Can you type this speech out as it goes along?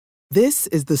This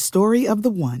is the story of the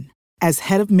one. As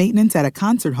head of maintenance at a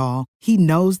concert hall, he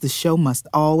knows the show must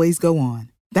always go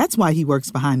on. That's why he works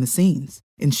behind the scenes,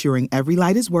 ensuring every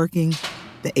light is working,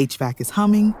 the HVAC is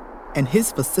humming, and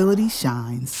his facility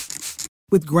shines.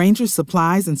 With Grainger's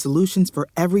supplies and solutions for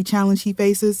every challenge he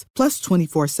faces, plus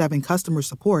 24/7 customer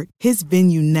support, his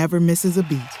venue never misses a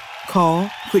beat. Call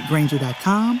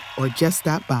quickgrainger.com or just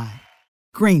stop by.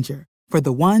 Grainger, for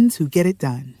the ones who get it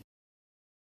done.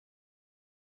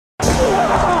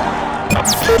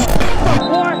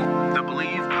 The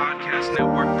Believe Podcast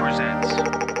Network presents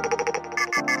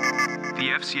the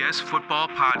FCS Football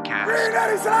Podcast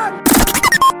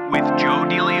with Joe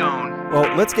DeLeon.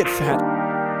 Well, let's get fat.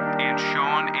 And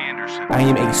Sean Anderson. I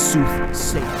am a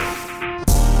soothsayer.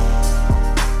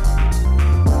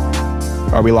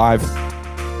 Are we live?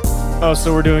 Oh,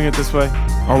 so we're doing it this way.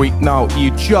 Are we? No, you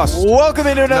just. Welcome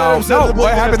into another episode of the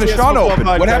what happened to FCS Sean Football Open?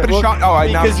 Podcast. What happened to Sean? Oh,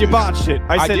 I know. Because you botched it.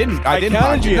 I didn't counted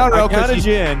botch it. you. No, I 'cause counted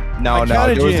you in. No,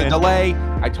 there was a delay.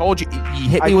 I told you, you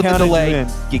hit me with a delay.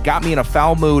 You got me in a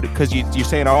foul mood because you're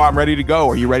saying, "Oh, I'm ready to go.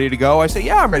 Are you ready to go?" I say,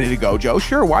 "Yeah, I'm ready to go, Joe.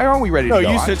 Sure. Why aren't we ready to go?"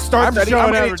 No, you said start the show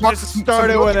whenever. Just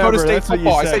start it whenever. That's what you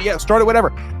said. I said, "Yeah, start it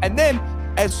whenever." And then,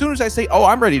 as soon as I say, "Oh,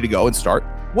 I'm ready to go and start,"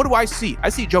 what do I see? I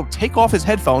see Joe take off his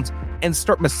headphones and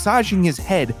start massaging his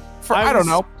head for I don't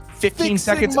know. 15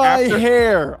 seconds after.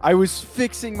 Hair. I was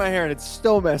fixing my hair and it's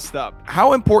still messed up.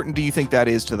 How important do you think that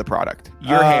is to the product?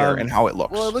 Your hair and how it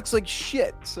looks. Well, it looks like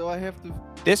shit, so I have to.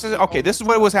 This is okay. This is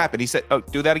what was happening. He said, "Oh,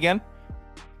 do that again."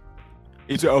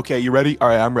 He said, "Okay, you ready? All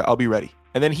right, I'll be ready."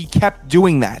 And then he kept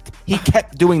doing that.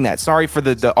 Sorry for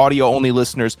the audio only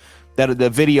listeners. That the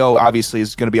video obviously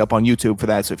is going to be up on YouTube for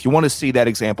that. So if you want to see that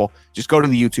example, just go to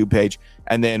the YouTube page,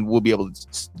 and then we'll be able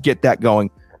to get that going.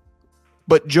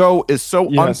 But Joe is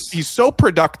he's so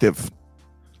productive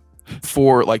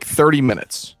for like 30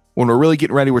 minutes. When we're really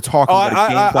getting ready, we're talking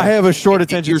about I have a short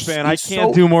attention span. I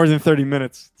can't do more than 30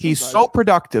 minutes. He's so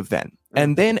productive then.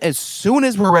 And then as soon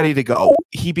as we're ready to go,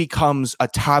 he becomes a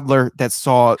toddler that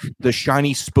saw the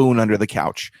shiny spoon under the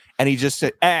couch. And he just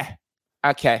said,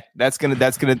 okay, this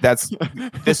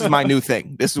is my new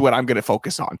thing. This is what I'm going to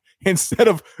focus on. Instead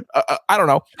of, I don't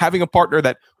know, having a partner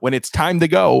that when it's time to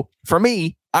go, for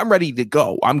me, I'm ready to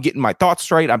go. I'm getting my thoughts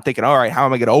straight. I'm thinking, all right, how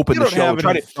am I going to open the show?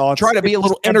 Try to be a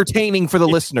little entertaining for the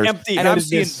listeners. And I'm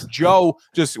seeing Joe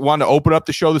just want to open up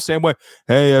the show the same way.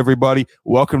 Hey, everybody.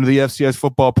 Welcome to the FCS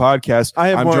Football Podcast.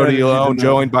 I'm Joe DeLeon,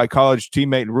 joined by college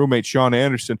teammate and roommate Sean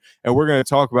Anderson. And we're going to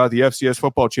talk about the FCS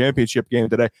Football Championship game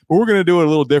today. But we're going to do it a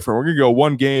little different. We're going to go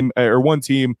one game or one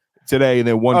team today and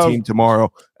then one team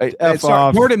tomorrow.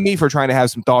 Pardon me for trying to have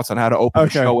some thoughts on how to open the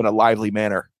show in a lively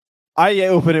manner. I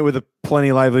open it with a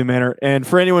plenty lively manner. And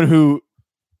for anyone who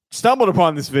stumbled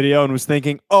upon this video and was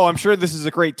thinking, oh, I'm sure this is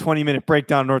a great 20-minute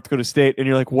breakdown of North Dakota State, and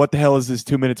you're like, what the hell is this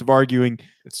 2 minutes of arguing?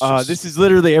 This is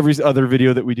literally every other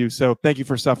video that we do. So thank you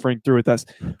for suffering through with us.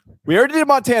 We already did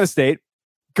Montana State.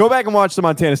 Go back and watch the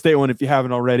Montana State one if you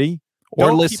haven't already.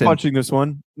 Or listen. Keep watching this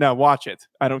one. No, watch it.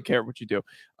 I don't care what you do.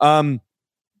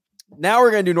 Now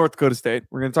we're going to do North Dakota State.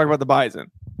 We're going to talk about the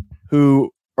Bison,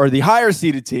 who are the higher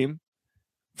seeded team.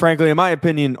 Frankly, in my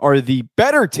opinion, are the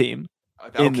better team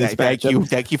in this matchup.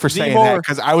 Thank you for saying that,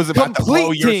 because I was about to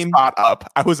blow your spot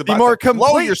up. I was about to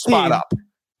blow your spot up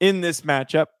in this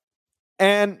matchup.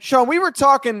 And Sean, we were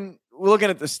looking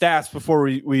at the stats before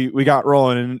we got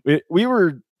rolling, and we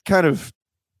were kind of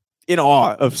in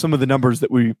awe of some of the numbers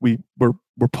that we were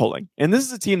pulling. And this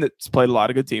is a team that's played a lot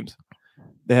of good teams.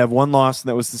 They have one loss, and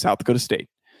that was to South Dakota State,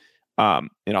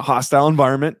 in a hostile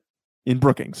environment in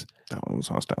Brookings. That one was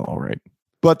hostile, all right.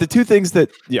 But the two things that,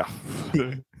 a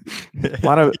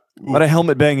lot of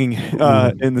helmet banging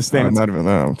in the stands. Not even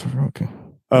that. Okay.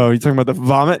 Oh, you're talking about the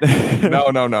vomit?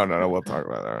 No. We'll talk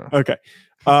about that. Okay.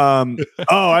 I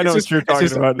know what you're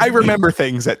talking about. I remember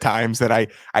things at times that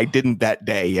I didn't that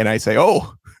day, and I say,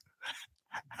 oh,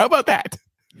 how about that?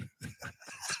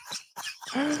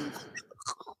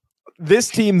 This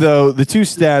team, though, the two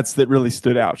stats that really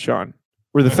stood out, Sean,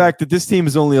 were the fact that this team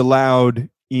is only allowed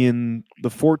in the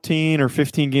 14 or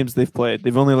 15 games they've played.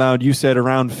 They've only allowed, you said,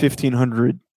 around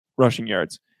 1,500 rushing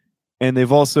yards. And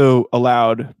they've also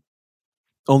allowed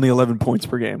only 11 points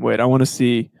per game. Wait, I want to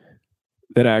see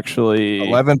that actually.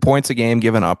 11 points a game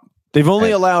given up. They've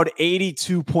only allowed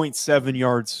 82.7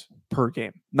 yards per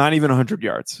game. Not even 100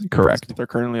 yards. Correct. They're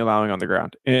currently allowing on the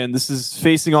ground. And this is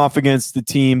facing off against the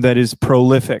team that is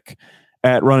prolific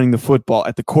at running the football,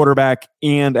 at the quarterback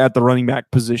and at the running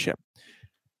back position.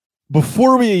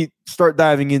 Before we start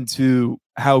diving into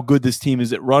how good this team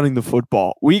is at running the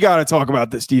football, we got to talk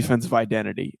about this defensive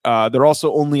identity. They're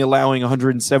also only allowing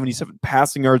 177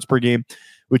 passing yards per game,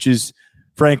 which is,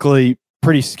 frankly,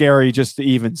 pretty scary just to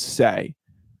even say.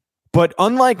 But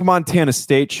unlike Montana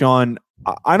State, Sean,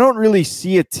 I don't really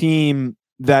see a team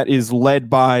that is led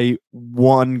by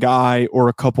one guy or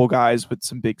a couple guys with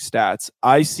some big stats.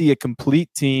 I see a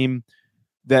complete team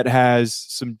that has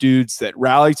some dudes that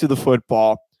rally to the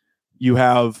football. You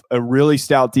have a really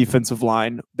stout defensive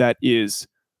line that is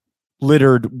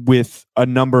littered with a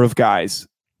number of guys.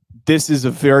 This is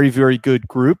a very, very good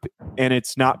group, and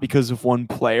it's not because of one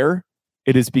player.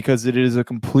 It is because it is a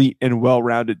complete and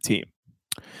well-rounded team.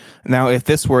 Now, if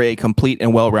this were a complete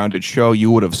and well-rounded show, you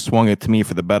would have swung it to me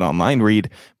for the Bet Online read,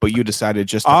 but you decided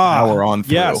just to power on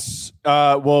through. Yes.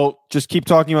 Well, just keep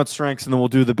talking about strengths, and then we'll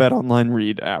do the Bet Online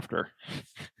read after.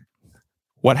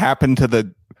 What happened to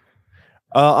the...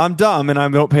 I'm dumb, and I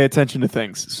don't pay attention to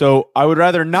things. So I would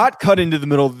rather not cut into the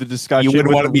middle of the discussion. You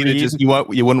wouldn't want me to just... You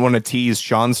wouldn't want to tease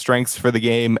Sean's strengths for the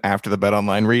game after the Bet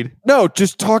Online read? No,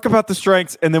 just talk about the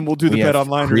strengths, and then we'll do the Bet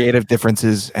Online read. Creative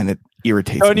differences, and it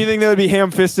irritates me. Anything that would be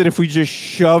ham-fisted if we just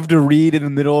shoved a read in the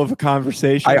middle of a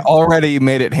conversation? I already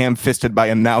made it ham-fisted by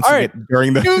announcing it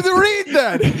during the... Do the read,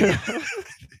 then!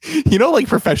 You know, like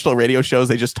professional radio shows,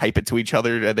 they just type it to each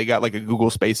other. They got like a Google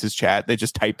Spaces chat. They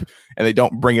just type and they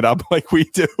don't bring it up like we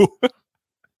do.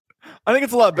 I think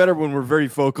it's a lot better when we're very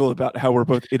vocal about how we're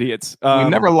both idiots. We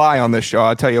never lie on this show.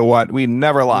 I'll tell you what, we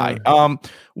never lie.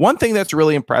 One thing that's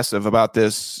really impressive about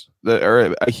this,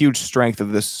 or a huge strength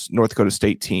of this North Dakota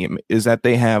State team, is that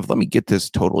they have, let me get this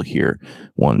total here,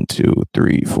 1, 2,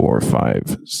 3, 4,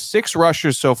 5, 6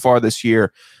 rushers so far this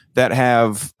year that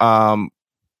have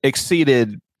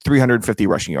exceeded 350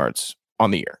 rushing yards on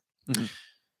the year. Mm-hmm.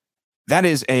 That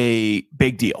is a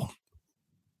big deal.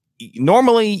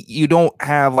 Normally, you don't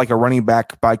have like a running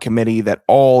back by committee that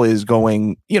all is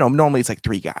going, normally it's like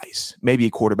 3 guys. Maybe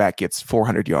a quarterback gets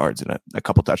 400 yards and a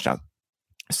couple touchdowns.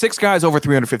 6 guys over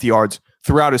 350 yards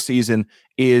throughout a season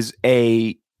is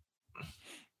it's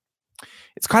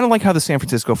kind of like how the San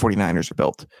Francisco 49ers are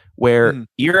built, where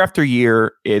year after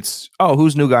year, it's,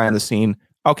 who's new guy on the scene?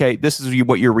 Okay, this is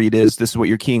what your read is. This is what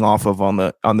you're keying off of on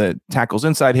the tackles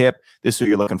inside hip. This is what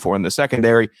you're looking for in the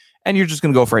secondary. And you're just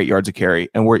going to go for 8 yards a carry.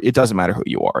 And it doesn't matter who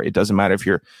you are. It doesn't matter if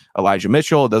you're Elijah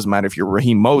Mitchell. It doesn't matter if you're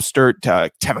Raheem Mostert.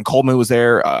 Tevin Coleman was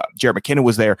there. Jared McKinnon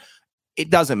was there.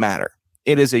 It doesn't matter.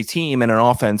 It is a team and an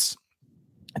offense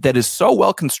that is so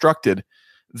well constructed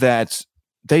that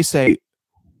they say,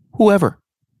 whoever,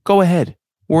 go ahead.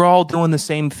 We're all doing the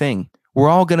same thing. We're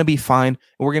all going to be fine. And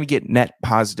we're going to get net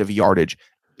positive yardage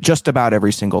just about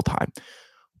every single time.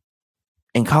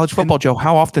 In college football, Joe,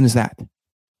 how often is that?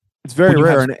 It's very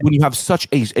rare. When you have such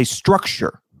a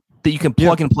structure that you can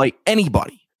plug and play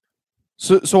anybody.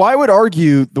 So I would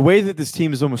argue the way that this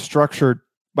team is almost structured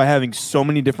by having so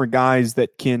many different guys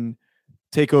that can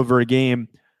take over a game,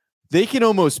 they can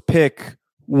almost pick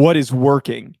what is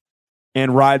working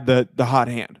and ride the hot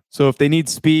hand. So if they need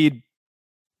speed,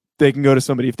 they can go to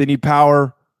somebody. If they need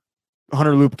power,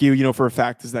 Hunter Lupke, for a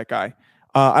fact, is that guy.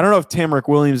 I don't know if Tamarick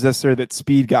Williams is necessarily that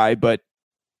speed guy, but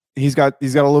he's got a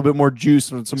little bit more juice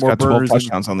and some more burners. 12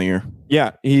 touchdowns on the year.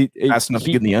 Yeah, that's enough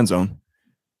to get in the end zone.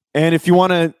 And if you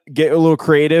want to get a little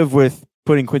creative with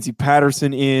putting Quincy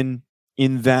Patterson in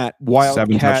that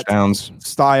Wildcat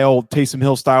style, Taysom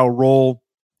Hill style role,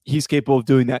 he's capable of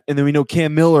doing that. And then we know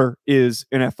Cam Miller is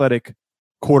an athletic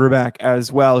quarterback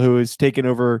as well, who has taken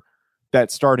over that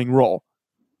starting role.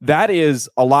 That is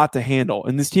a lot to handle.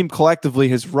 And this team collectively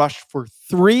has rushed for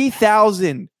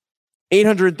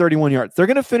 3,831 yards. They're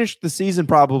going to finish the season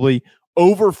probably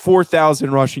over 4,000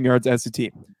 rushing yards as a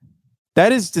team.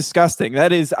 That is disgusting.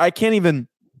 That is, I can't even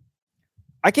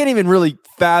really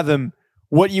fathom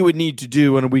what you would need to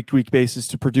do on a week-to-week basis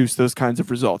to produce those kinds of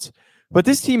results. But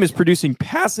this team is producing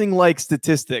passing-like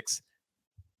statistics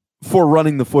for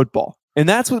running the football. And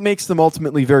that's what makes them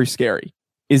ultimately very scary,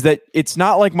 is that it's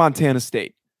not like Montana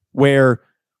State, where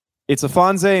it's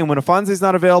Afonso, and when Afonso's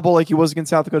not available like he was against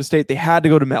South Dakota State, they had to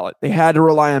go to Mellett. They had to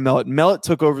rely on Mellett. Mellett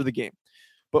took over the game.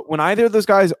 But when either of those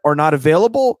guys are not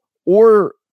available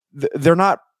or they're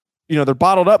not, they're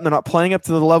bottled up and they're not playing up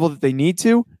to the level that they need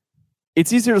to,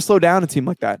 it's easier to slow down a team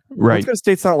like that. Right. North Dakota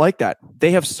State's not like that.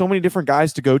 They have so many different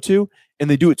guys to go to, and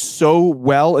they do it so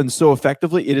well and so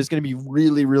effectively, it is going to be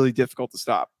really, really difficult to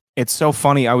stop. It's so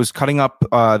funny. I was cutting up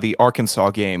the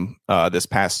Arkansas game this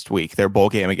past week, their bowl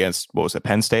game against, what was it,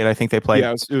 Penn State, I think they played?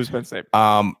 Yeah, it was Penn State.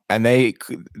 And they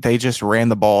just ran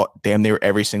the ball damn near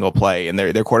every single play. And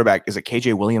their quarterback, is it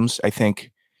KJ Williams, I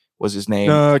think was his name?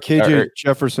 KJ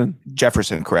Jefferson.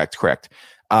 Jefferson, correct.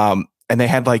 And they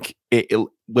had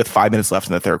with 5 minutes left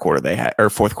in the third quarter,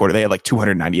 fourth quarter, they had like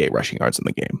 298 rushing yards in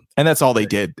the game. And that's all they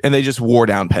did. And they just wore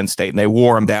down Penn State, and they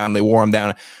wore them down.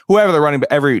 Whoever the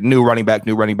every new running back,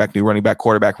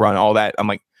 quarterback run, all that. I'm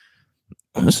like,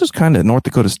 this is kind of North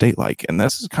Dakota State like, and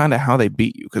this is kind of how they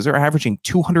beat you, because they're averaging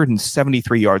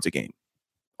 273 yards a game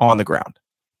on the ground.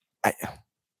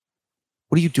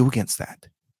 What do you do against that?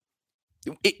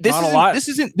 This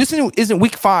isn't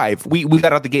week 5. We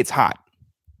got out the gates hot.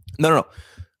 No.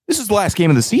 This is the last game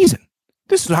of the season.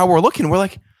 This is how we're looking. We're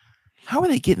like, how are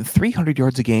they getting 300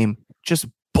 yards a game just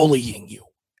bullying you?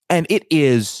 And it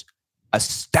is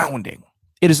astounding.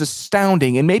 It is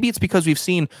astounding. And maybe it's because we've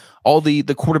seen all the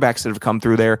quarterbacks that have come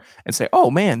through there and say, oh,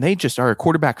 man, they just are a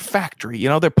quarterback factory. You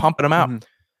know, they're pumping them out.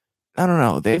 I don't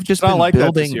know. They've just been like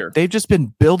building. They've just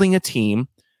been building a team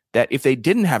that if they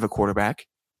didn't have a quarterback,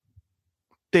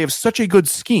 they have such a good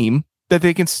scheme that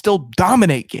they can still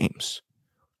dominate games.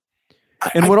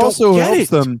 And what also helps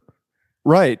them,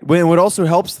 right? What also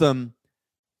helps them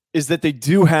is that they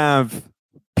do have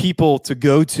people to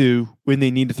go to when they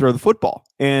need to throw the football.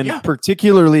 And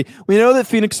particularly, we know that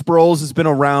Phoenix Sproles has been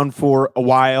around for a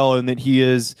while, and that he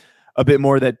is a bit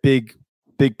more that big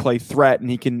play threat, and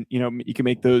he can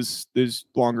make those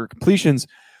longer completions.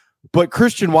 But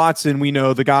Christian Watson, we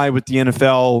know, the guy with the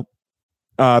NFL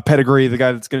pedigree, the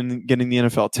guy that's getting the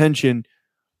NFL attention,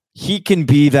 he can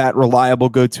be that reliable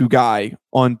go-to guy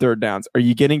on third downs. Are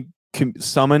you getting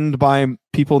summoned by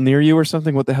people near you or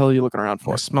something? What the hell are you looking around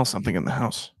for? I smell something in the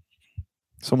house.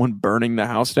 Someone burning the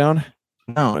house down?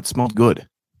 No, it smelled good.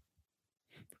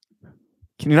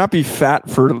 Can you not be fat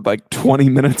for like 20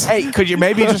 minutes? Hey, could you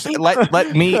maybe just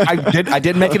let me? I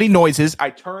didn't make any noises.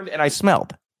 I turned and I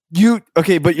smelled.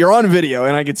 But you're on video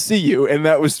and I could see you, and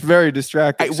that was very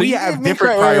distracting. We have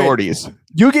different priorities.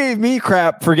 You gave me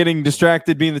crap for getting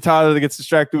distracted, being the toddler that gets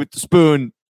distracted with the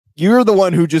spoon. You're the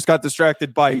one who just got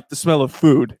distracted by the smell of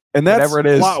food, and that's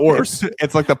a lot worse.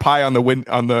 It's like the pie on the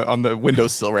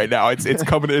windowsill right now. It's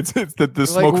coming. It's the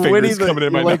smoke like fingers coming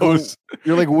in my nose.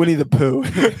 You're like Winnie the Pooh.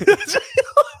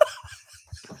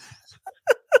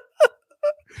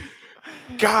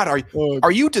 God,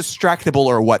 are you distractible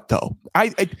or what though?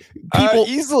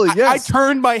 Easily, yes. I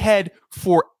turned my head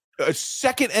for a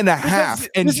second and a half,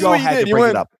 and Joe had to bring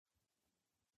it up.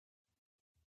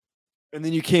 And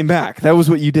then you came back. That was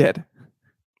what you did.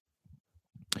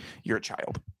 You're a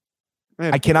child.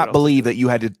 I cannot believe that you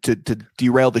had to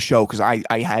derail the show because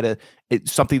I had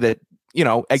something that,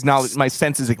 acknowledge. My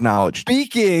senses acknowledged.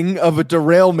 Speaking of a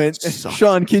derailment,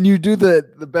 Sean, can you do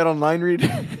the Bet Online read?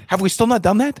 Have we still not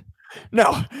done that?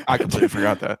 No, I completely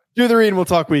forgot that. Do the read and we'll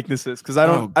talk weaknesses, because I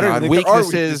don't think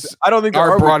weaknesses. I don't think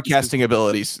our broadcasting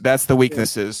abilities. That's the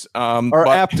weaknesses. Our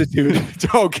aptitude.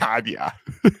 Oh God, yeah.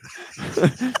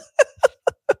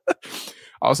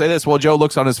 I'll say this while Joe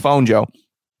looks on his phone, Joe.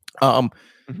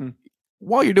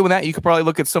 While you're doing that, you could probably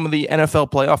look at some of the NFL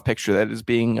playoff picture that is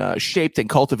being shaped and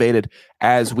cultivated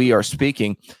as we are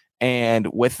speaking. And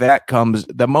with that comes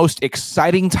the most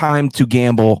exciting time to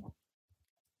gamble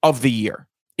of the year.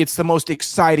 It's the most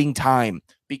exciting time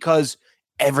because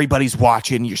everybody's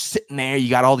watching. You're sitting there. You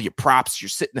got all your props. You're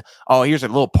sitting. Oh, here's a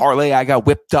little parlay I got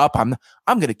whipped up. I'm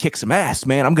going to kick some ass,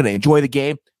 man. I'm going to enjoy the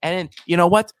game. And then, you know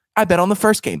what? I bet on the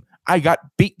first game. I got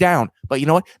beat down. But you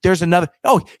know what? There's another.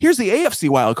 Oh, here's the AFC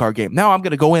wildcard game. Now I'm going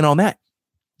to go in on that.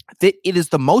 It is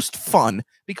the most fun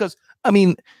because,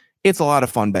 it's a lot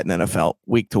of fun betting NFL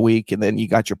week to week. And then you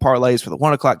got your parlays for the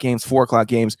 1 o'clock games, 4 o'clock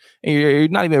games. And you're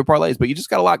not even parlays, but you just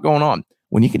got a lot going on.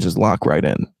 When you can just lock right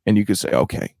in and you can say,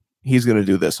 okay, he's going to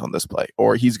do this on this play,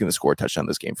 or he's going to score a touchdown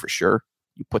this game for sure.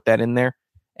 You put that in there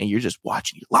and you're just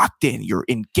watching. You're locked in. You're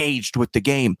engaged with the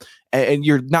game. And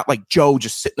you're not like Joe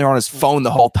just sitting there on his phone the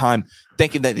whole time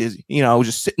thinking that is,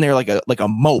 just sitting there like a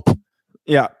mope.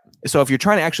 Yeah. So if you're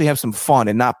trying to actually have some fun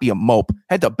and not be a mope,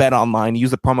 head to Bet Online,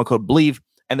 use the promo code BLEAV,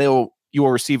 and you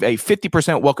will receive a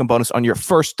 50% welcome bonus on your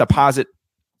first deposit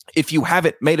if you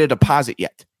haven't made a deposit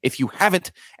yet. If you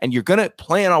haven't, and you're going to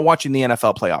plan on watching the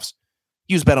NFL playoffs,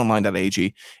 use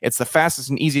betonline.ag. It's the fastest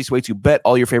and easiest way to bet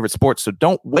all your favorite sports. So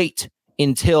don't wait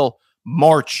until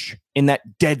March in that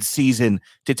dead season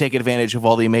to take advantage of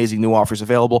all the amazing new offers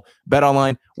available.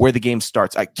 BetOnline, where the game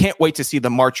starts. I can't wait to see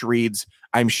the March reads.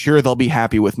 I'm sure they'll be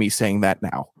happy with me saying that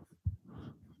now.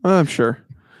 I'm sure.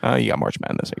 You got March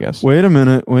Madness, I guess. Wait a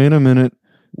minute.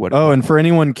 What? Oh, and for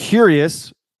anyone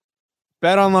curious,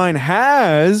 BetOnline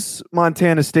has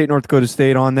Montana State, North Dakota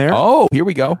State on there. Oh, here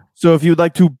we go. So if you'd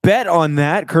like to bet on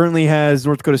that, currently has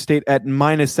North Dakota State at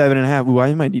 -7.5. Ooh,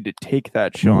 I might need to take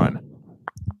that, Sean.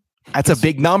 That's a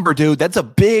big number, dude. That's a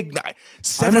big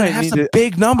 7.5. A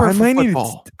big number for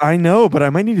football. I know, but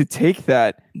I might need to take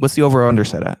that. What's the over/under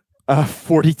set at?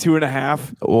 42 and a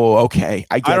half. Oh, okay.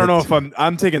 I don't know if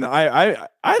I'm taking I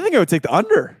think I would take the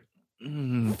under.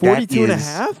 42 and a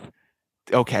half?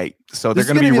 Okay. So they're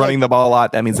going to be running the ball a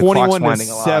lot. That means the clock's winding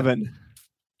a lot. 7.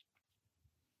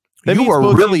 You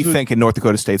are really thinking North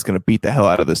Dakota State's going to beat the hell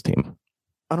out of this team.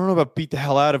 I don't know about beat the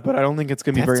hell out of, but I don't think it's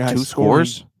going to be very high 2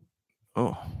 scores.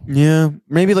 Oh. Yeah,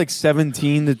 maybe like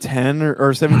 17-10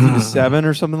 or 17-7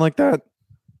 or something like that.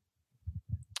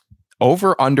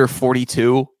 Over under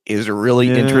 42 is really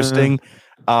interesting.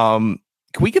 Can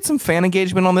we get some fan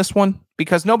engagement on this one?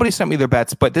 Because nobody sent me their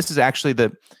bets, but this is actually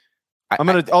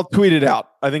I'll tweet it out.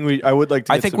 I would like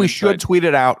to. I think we should tweet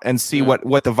it out and see what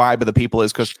the vibe of the people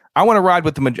is, because I want to ride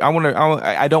with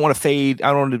I don't want to fade.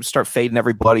 I don't want to start fading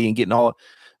everybody and getting all.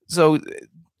 So,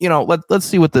 let's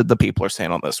see what the people are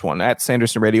saying on this one. At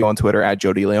Sanderson Radio on Twitter, at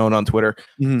Joe DeLeon on Twitter.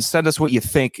 Mm-hmm. Send us what you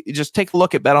think. Just take a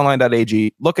look at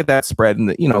betonline.ag. Look at that spread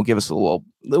and give us a little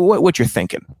what you're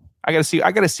thinking. I gotta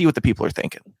see what the people are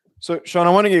thinking. So, Sean, I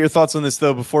want to get your thoughts on this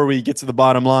though before we get to the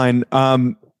bottom line.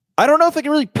 I don't know if I can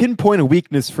really pinpoint a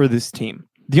weakness for this team.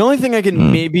 The only thing I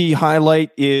can maybe highlight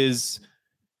is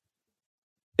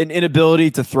an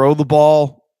inability to throw the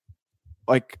ball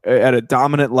like at a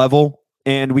dominant level.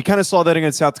 And we kind of saw that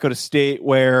against South Dakota State,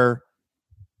 where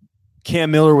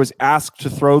Cam Miller was asked to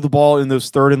throw the ball in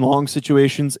those 3rd and long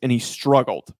situations, and he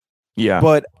struggled. Yeah.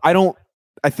 But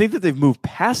I think that they've moved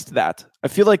past that. I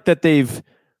feel like that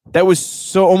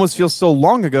almost feels so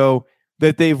long ago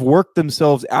that they've worked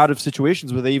themselves out of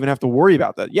situations where they even have to worry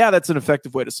about that. Yeah, that's an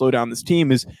effective way to slow down this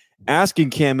team, is asking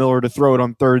Cam Miller to throw it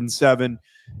on 3rd and 7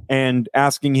 and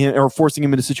asking him or forcing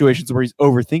him into situations where he's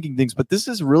overthinking things. But this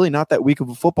is really not that weak of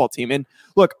a football team. And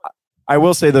look, I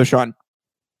will say though, Sean,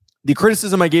 the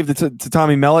criticism I gave to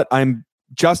Tommy Mellott, I'm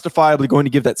justifiably going to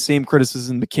give that same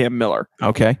criticism to Cam Miller.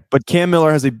 Okay. But Cam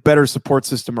Miller has a better support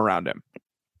system around him.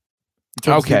 In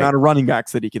terms of the amount of running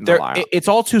backs that he can rely on. It's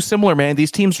all too similar, man.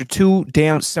 These teams are too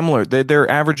damn similar.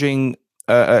 They're averaging,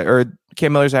 or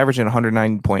Cam Miller's averaging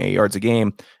 109.8 yards a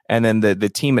game, and then the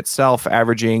team itself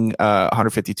averaging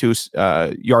 152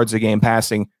 yards a game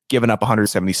passing, giving up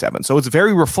 177. So it's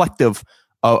very reflective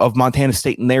of Montana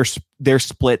State and their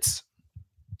splits.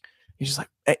 You're just like,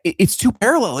 it's too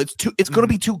parallel. It's going to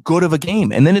be too good of a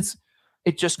game, and then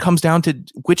it just comes down to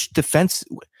which defense.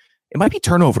 It might be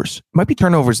turnovers. It might be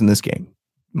turnovers in this game.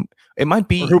 It might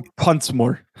be who punts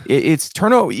more. It's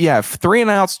turnover. Yeah, 3 and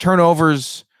outs,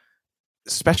 turnovers.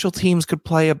 Special teams could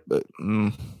play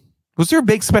was there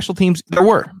big special teams? There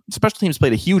were. Special teams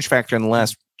played a huge factor in the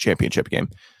last championship game.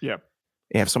 Yeah.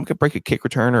 Yeah, if someone could break a kick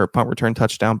return or a punt return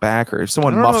touchdown back, or if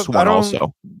someone muffs one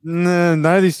also. None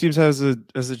of these teams has a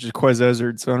Jaquez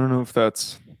Ezzard, so I don't know if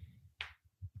that's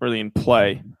really in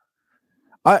play.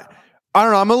 I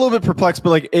don't know. I'm a little bit perplexed, but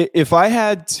like if I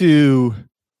had to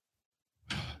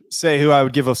say who I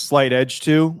would give a slight edge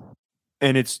to,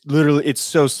 and it's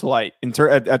so slight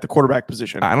at the quarterback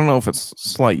position. I don't know if it's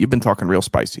slight. You've been talking real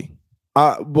spicy.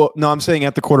 Well, no, I'm saying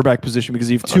at the quarterback position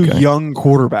because you have 2 young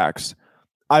quarterbacks.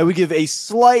 I would give a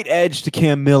slight edge to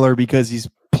Cam Miller because he's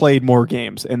played more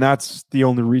games, and that's the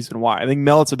only reason why. I think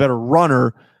Mellett's a better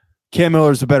runner. Cam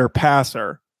Miller's a better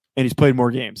passer. And he's played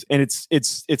more games, and it's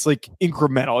like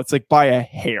incremental. It's like by a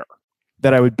hair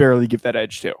that I would barely give that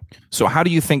edge to. So how do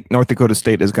you think North Dakota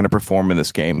State is going to perform in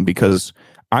this game? Because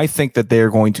I think that they're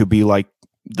going to be like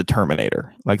the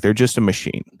Terminator, like they're just a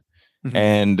machine,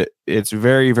 and it's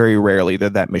very, very rarely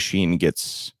that machine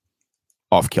gets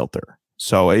off kilter.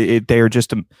 So they're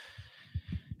just and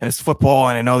it's football,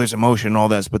 and I know there's emotion and all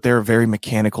this, but they're a very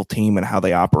mechanical team in how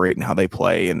they operate and how they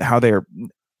play and how they're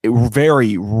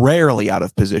very rarely out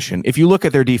of position. If you look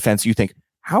at their defense, you think,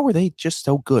 how are they just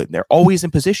so good? They're always in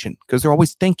position because they're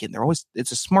always thinking.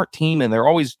 It's a smart team, and they're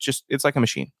always it's like a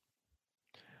machine.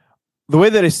 The way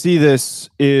that I see this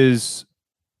is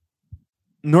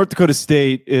North Dakota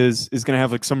State is going to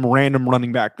have like some random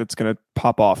running back that's going to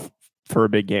pop off for a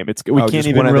big game. We can't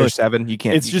even really 7. You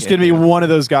can't. It's just going to be one of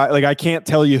those guys. Like I can't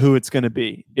tell you who it's going to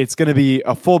be. It's going to be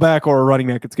a fullback or a running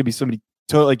back. It's going to be somebody.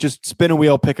 So like just spin a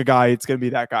wheel, pick a guy. It's going to be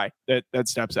that guy that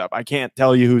steps up. I can't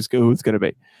tell you who it's going to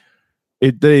be.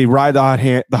 They ride the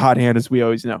hot hand, as we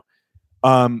always know.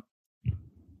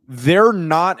 They're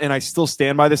not, and I still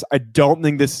stand by this. I don't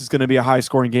think this is going to be a high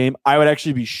scoring game. I would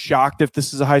actually be shocked if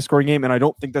this is a high scoring game, and I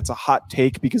don't think that's a hot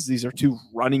take because these are 2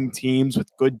 running teams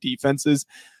with good defenses.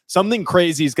 Something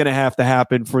crazy is going to have to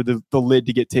happen for the lid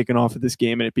to get taken off of this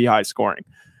game and it be high scoring.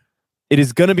 It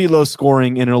is going to be low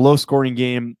scoring, and in a low scoring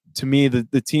game, to me,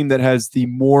 the team that has the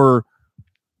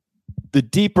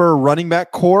deeper running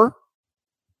back core,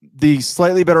 the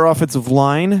slightly better offensive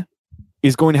line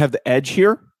is going to have the edge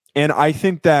here. And I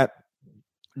think that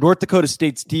North Dakota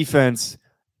State's defense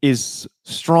is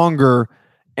stronger.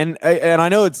 And I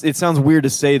know it sounds weird to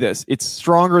say this. It's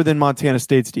stronger than Montana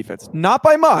State's defense. Not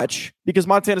by much, because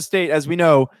Montana State, as we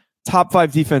know, top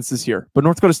 5 defense this year. But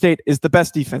North Dakota State is the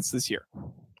best defense this year.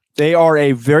 They are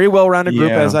a very well-rounded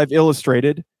group, as I've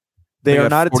illustrated. They are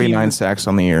not a 49 team. sacks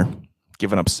on the year,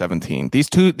 giving up 17. These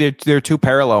two, they're too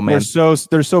parallel, man.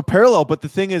 They're so parallel. But the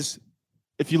thing is,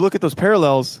 if you look at those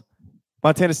parallels,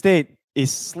 Montana State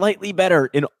is slightly better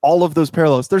in all of those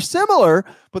parallels. They're similar,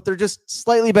 but they're just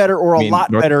slightly better or a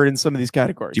lot better in some of these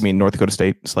categories. Do you mean North Dakota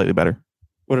State slightly better?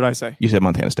 What did I say? You said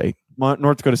Montana State.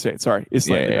 North Dakota State, sorry. Is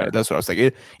slightly better. That's what I was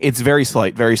thinking. It's very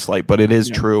slight, but it is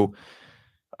true.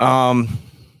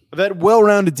 That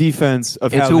well-rounded defense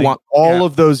of it's having all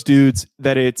of those dudes,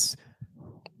 that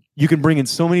you can bring in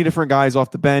so many different guys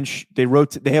off the bench. They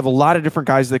have a lot of different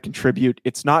guys that contribute.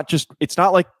 It's not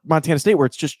like Montana State where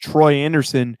it's just Troy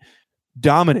Anderson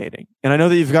dominating. And I know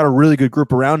that you've got a really good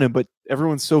group around him, but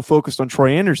everyone's so focused on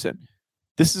Troy Anderson.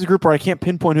 This is a group where I can't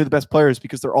pinpoint who the best player is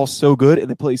because they're all so good and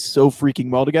they play so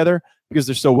freaking well together because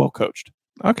they're so well coached.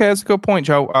 Okay, that's a good point,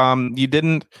 Joe. You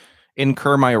didn't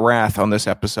incur my wrath on this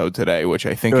episode today, which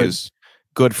I think is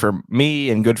good for me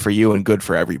and good for you and good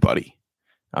for everybody.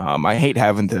 I hate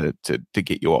having to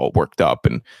get you all worked up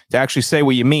and to actually say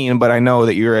what you mean, but I know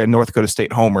that you're a North Dakota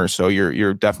State homer, so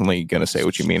you're definitely going to say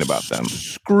what you mean about them.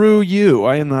 Screw you.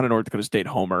 I am not a North Dakota State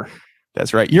homer.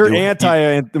 That's right. You're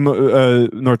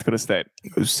North Dakota State.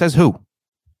 Says who?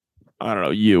 I don't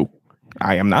know. You.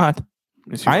 I am not.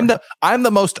 I'm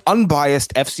the most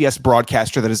unbiased FCS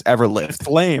broadcaster that has ever lived.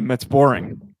 Lame. That's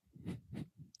boring.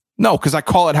 No, because I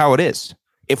call it how it is.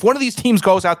 If one of these teams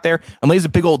goes out there and lays a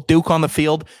big old Duke on the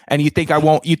field, and you think I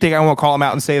won't call them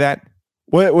out and say that?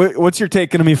 What's your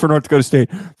take going to be for North Dakota State?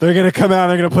 They're going to come out.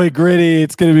 They're going to play gritty.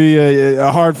 It's going to be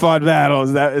a hard fought battle.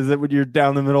 Is that what your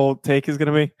down the middle take is going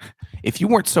to be? If you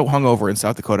weren't so hungover in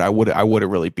South Dakota, I would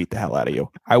have really beat the hell out of you.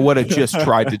 I would have just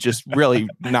tried to just really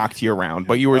knock you around.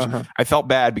 But you were. I felt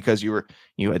bad because you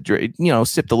had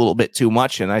sipped a little bit too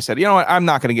much, and I said, you know what, I'm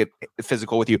not going to get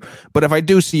physical with you. But if I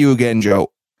do see you again,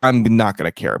 Joe, I'm not going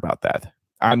to care about that.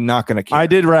 I'm not going to care. I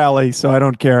did rally, so I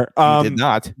don't care. You did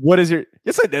not. What is your?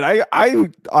 Yes, I did.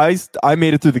 I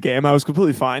made it through the game. I was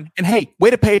completely fine. And hey,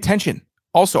 way to pay attention.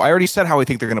 Also, I already said how I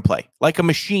think they're going to play. Like a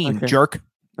machine, jerk.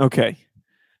 Okay.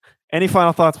 Any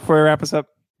final thoughts before we wrap us up?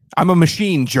 I'm a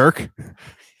machine, jerk.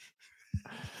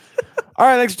 All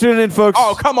right, thanks for tuning in, folks.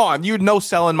 Oh, come on. You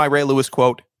no-selling my Ray Lewis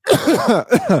quote.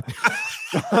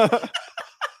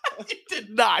 You did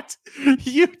not.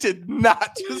 You did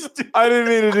not just do I didn't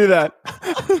mean to do that.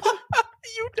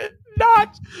 You did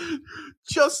not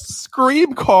just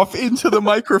scream cough into the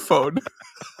microphone.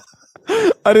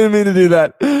 I didn't mean to do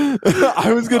that.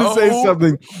 I was going to say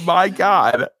something. My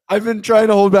God. I've been trying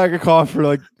to hold back a cough for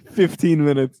like 15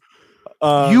 minutes.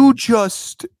 You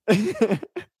just...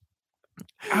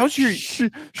 How's your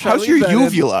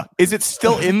uvula? Is it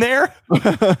still in there? You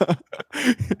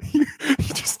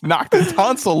just knocked the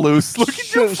tonsil loose. Look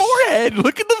at your forehead.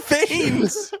 Look at the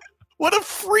veins. What a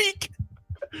freak.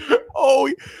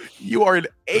 Oh, you are an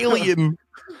alien.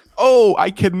 Oh,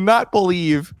 I cannot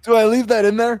believe. Do I leave that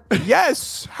in there?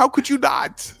 Yes. How could you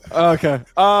not? Okay.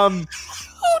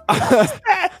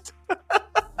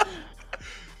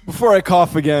 Before I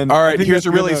cough again. All right, here's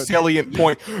a really salient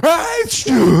point.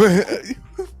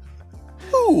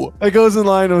 It goes in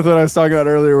line with what I was talking about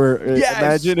earlier, where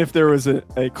imagine if there was a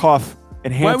cough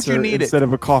enhancer instead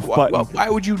of a cough button. Why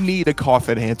would you need a cough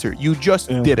enhancer? You just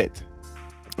did it.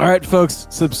 All right, folks,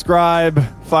 subscribe,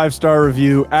 5-star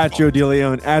review at Joe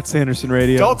DeLeon at Sanderson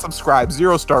Radio. Don't subscribe,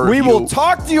 0-star review. We will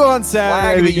talk to you on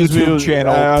Saturday. Flag the YouTube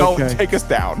channel. Don't take us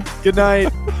down. Good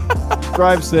night.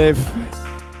 Drive safe.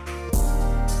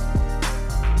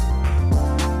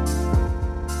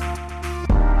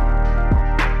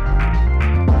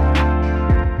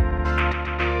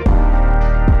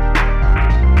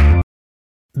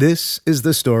 This is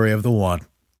the story of the one.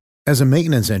 As a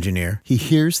maintenance engineer, he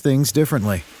hears things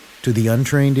differently. To the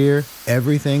untrained ear,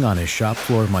 everything on his shop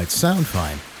floor might sound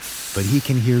fine, but he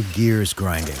can hear gears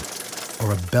grinding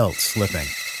or a belt slipping.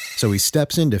 So he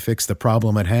steps in to fix the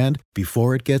problem at hand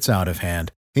before it gets out of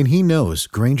hand. And he knows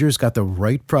Grainger's got the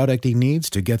right product he needs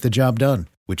to get the job done,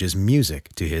 which is music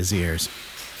to his ears.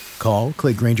 Call,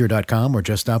 click Grainger.com, or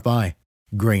just stop by.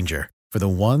 Grainger, for the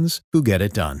ones who get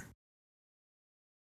it done.